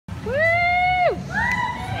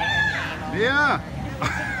Yeah.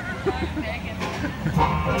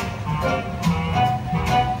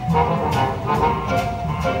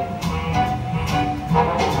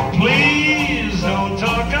 Please don't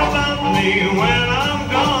talk about me when I'm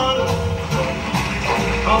gone.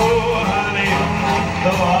 Oh, honey,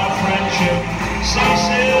 though our friendship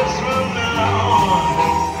ceases from now on.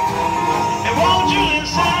 And won't you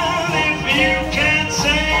listen if you can't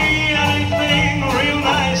say anything real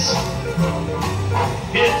nice?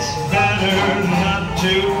 It's better not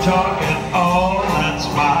to talk at all, that's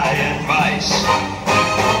my advice.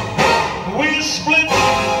 We're split,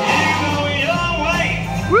 you go your way,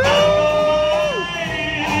 I'll go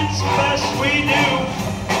mine, it's best we do.